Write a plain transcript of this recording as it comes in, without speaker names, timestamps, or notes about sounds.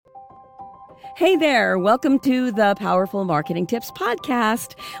Hey there, welcome to the Powerful Marketing Tips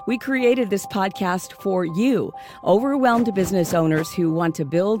Podcast. We created this podcast for you, overwhelmed business owners who want to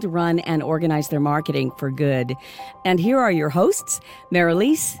build, run, and organize their marketing for good. And here are your hosts,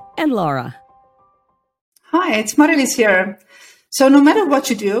 Marilise and Laura. Hi, it's Marilise here. So no matter what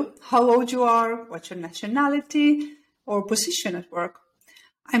you do, how old you are, what's your nationality or position at work,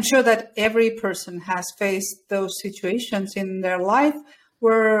 I'm sure that every person has faced those situations in their life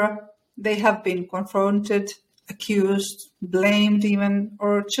where they have been confronted, accused, blamed even,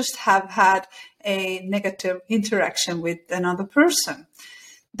 or just have had a negative interaction with another person.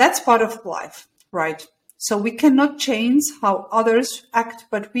 That's part of life, right? So we cannot change how others act,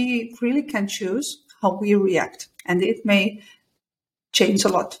 but we really can choose how we react, and it may change a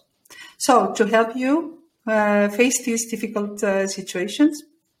lot. So to help you face these difficult situations,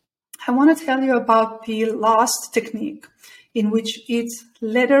 I want to tell you about the last technique, in which each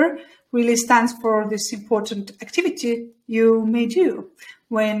letter really stands for this important activity you may do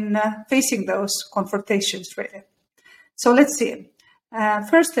when facing those confrontations, really. So let's see.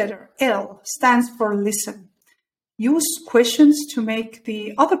 First letter, L, stands for listen. Use questions to make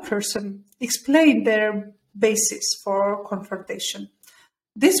the other person explain their basis for confrontation.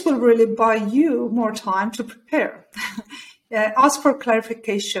 This will really buy you more time to prepare. Ask for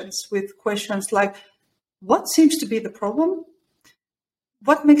clarifications with questions like, what seems to be the problem?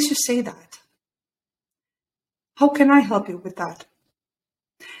 What makes you say that? How can I help you with that?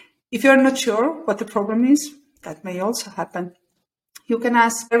 If you're not sure what the problem is, that may also happen. You can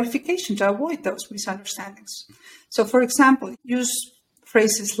ask clarification to avoid those misunderstandings. So, for example, use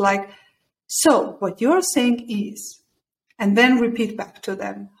phrases like, so what you're saying is, and then repeat back to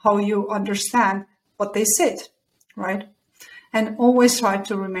them how you understand what they said, right? And always try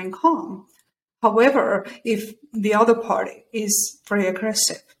to remain calm. However, if the other party is very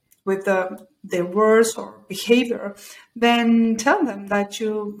aggressive with their words or behavior, then tell them that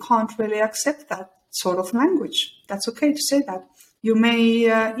you can't really accept that sort of language. That's okay to say that. You may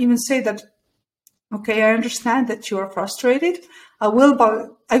even say that, okay, I understand that you are frustrated. I will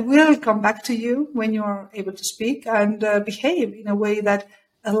come back to you when you are able to speak and behave in a way that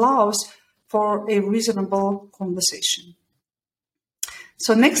allows for a reasonable conversation.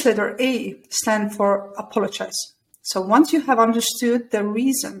 So next letter A stands for apologize. So once you have understood the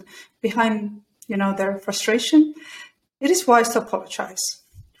reason behind, their frustration, it is wise to apologize,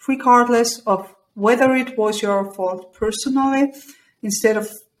 regardless of whether it was your fault personally, instead of,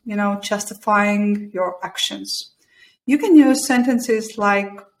 justifying your actions. You can use sentences like,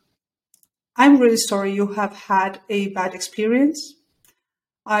 I'm really sorry you have had a bad experience.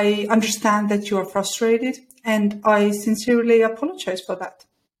 I understand that you are frustrated, and I sincerely apologize for that.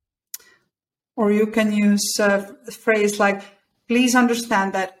 Or you can use a phrase like, please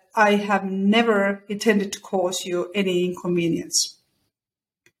understand that I have never intended to cause you any inconvenience.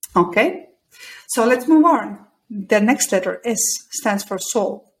 Okay, so let's move on. The next letter, S, stands for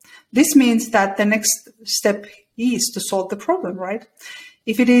solve. This means that the next step is to solve the problem, right?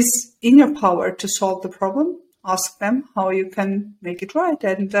 If it is in your power to solve the problem, ask them how you can make it right,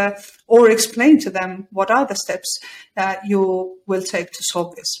 and or explain to them what are the steps you will take to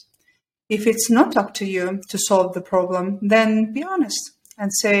solve this. If it's not up to you to solve the problem, then be honest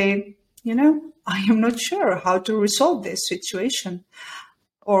and say, I am not sure how to resolve this situation,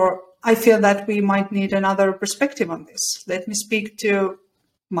 or I feel that we might need another perspective on this. Let me speak to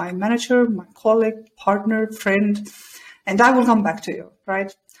my manager, my colleague, partner, friend, and I will come back to you,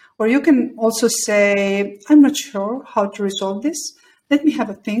 right? Or you can also say, I'm not sure how to resolve this. Let me have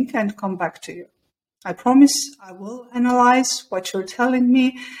a think and come back to you. I promise I will analyze what you're telling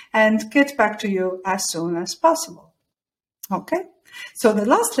me and get back to you as soon as possible. Okay? So the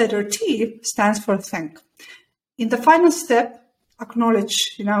last letter, T, stands for thank. In the final step, acknowledge,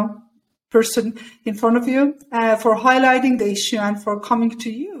 person in front of you for highlighting the issue and for coming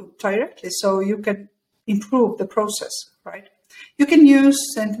to you directly so you can improve the process, right? You can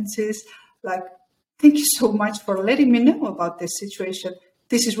use sentences like, thank you so much for letting me know about this situation.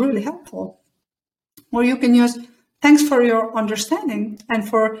 This is really helpful. Or you can use, thanks for your understanding and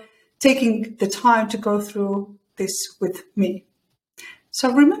for taking the time to go through this with me.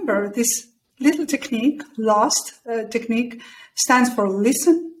 So remember, this little technique, last technique, stands for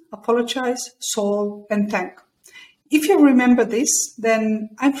listen, apologize, solve, and thank. If you remember this,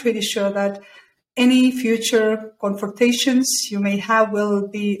 then I'm pretty sure that any future confrontations you may have will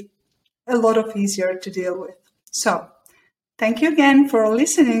be a lot easier to deal with. So, thank you again for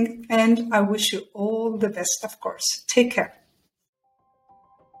listening, and I wish you all the best, of course. Take care.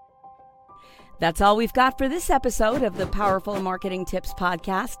 That's all we've got for this episode of the Powerful Marketing Tips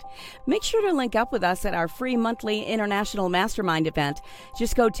podcast. Make sure to link up with us at our free monthly international mastermind event.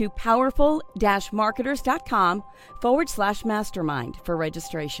 Just go to powerful-marketers.com/mastermind for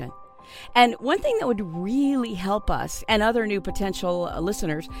registration. And one thing that would really help us and other new potential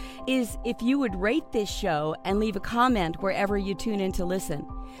listeners is if you would rate this show and leave a comment wherever you tune in to listen.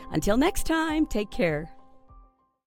 Until next time, take care.